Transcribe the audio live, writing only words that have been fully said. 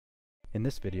In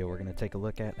this video, we're going to take a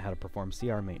look at how to perform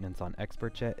CR maintenance on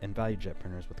XpertJet and ValueJet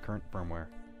printers with current firmware.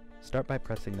 Start by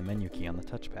pressing the menu key on the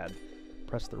touchpad.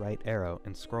 Press the right arrow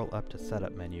and scroll up to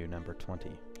Setup menu number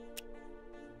 20.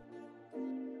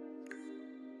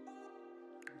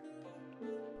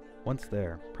 Once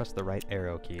there, press the right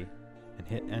arrow key and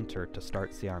hit Enter to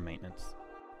start CR maintenance.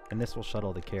 And this will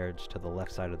shuttle the carriage to the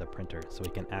left side of the printer so we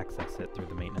can access it through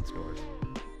the maintenance doors.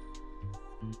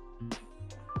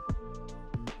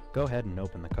 Go ahead and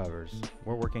open the covers.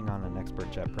 We're working on an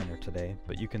XpertJet printer today,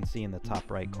 but you can see in the top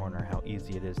right corner how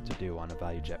easy it is to do on a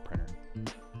ValueJet printer.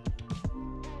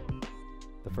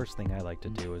 The first thing I like to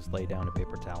do is lay down a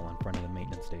paper towel in front of the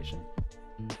maintenance station.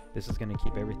 This is going to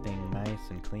keep everything nice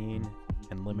and clean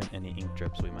and limit any ink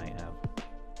drips we might have.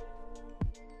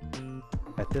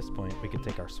 At this point, we can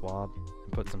take our swab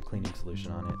and put some cleaning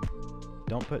solution on it.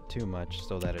 Don't put too much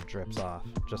so that it drips off,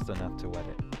 just enough to wet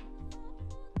it.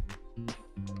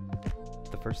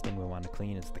 The first thing we want to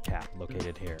clean is the cap,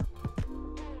 located here.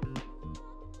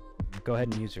 Go ahead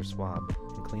and use your swab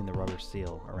and clean the rubber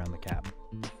seal around the cap.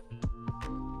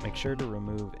 Make sure to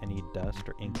remove any dust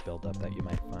or ink buildup that you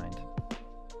might find.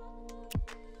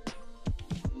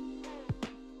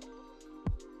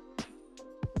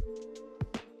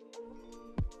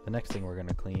 The next thing we're going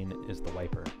to clean is the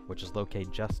wiper, which is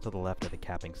located just to the left of the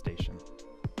capping station.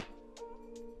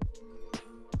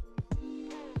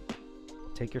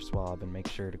 Take your swab and make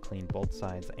sure to clean both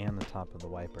sides and the top of the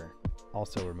wiper,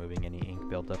 also removing any ink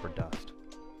buildup or dust.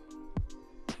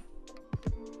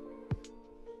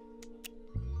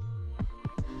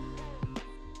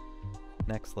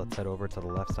 Next, let's head over to the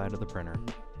left side of the printer.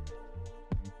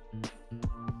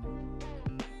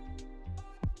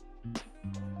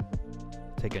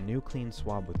 Take a new clean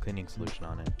swab with cleaning solution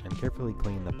on it and carefully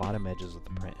clean the bottom edges of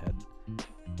the print head.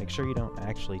 Make sure you don't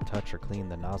actually touch or clean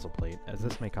the nozzle plate, as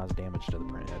this may cause damage to the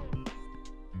print head.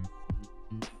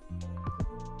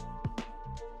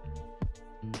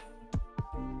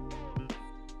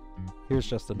 Here's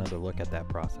just another look at that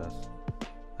process.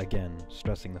 Again,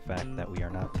 stressing the fact that we are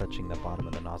not touching the bottom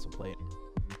of the nozzle plate.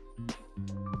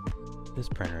 This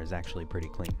printer is actually pretty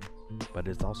clean, but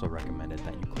it's also recommended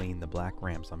that you clean the black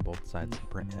ramps on both sides of the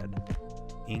print head.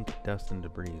 Ink, dust, and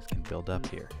debris can build up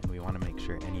here, and we want to make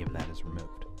sure any of that is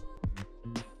removed.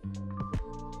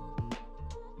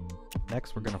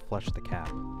 Next, we're going to flush the cap,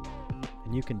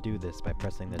 and you can do this by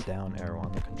pressing the down arrow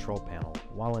on the control panel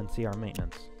while in CR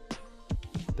maintenance.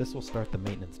 This will start the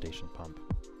maintenance station pump.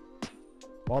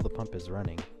 While the pump is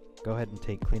running, go ahead and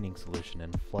take cleaning solution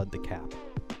and flood the cap.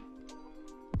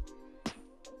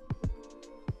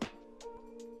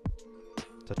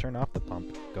 To turn off the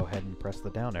pump, go ahead and press the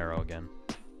down arrow again.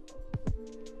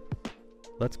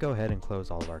 Let's go ahead and close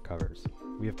all of our covers.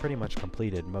 We have pretty much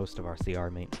completed most of our CR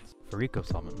maintenance. For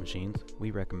eco-solvent machines,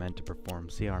 we recommend to perform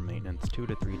CR maintenance 2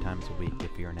 to 3 times a week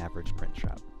if you're an average print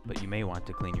shop, but you may want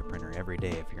to clean your printer every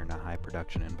day if you're in a high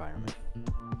production environment.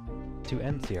 To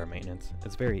end CR maintenance,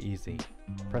 it's very easy.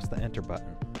 Press the Enter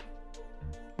button.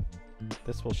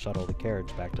 This will shuttle the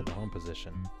carriage back to the home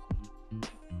position.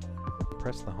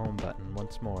 Press the Home button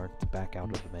once more to back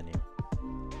out of the menu.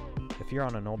 If you're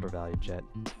on an older ValueJet,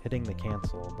 hitting the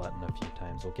Cancel button a few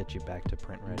times will get you back to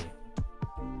print ready.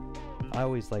 I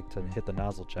always like to hit the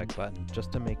nozzle check button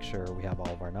just to make sure we have all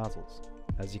of our nozzles.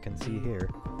 As you can see here,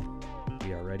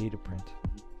 we are ready to print.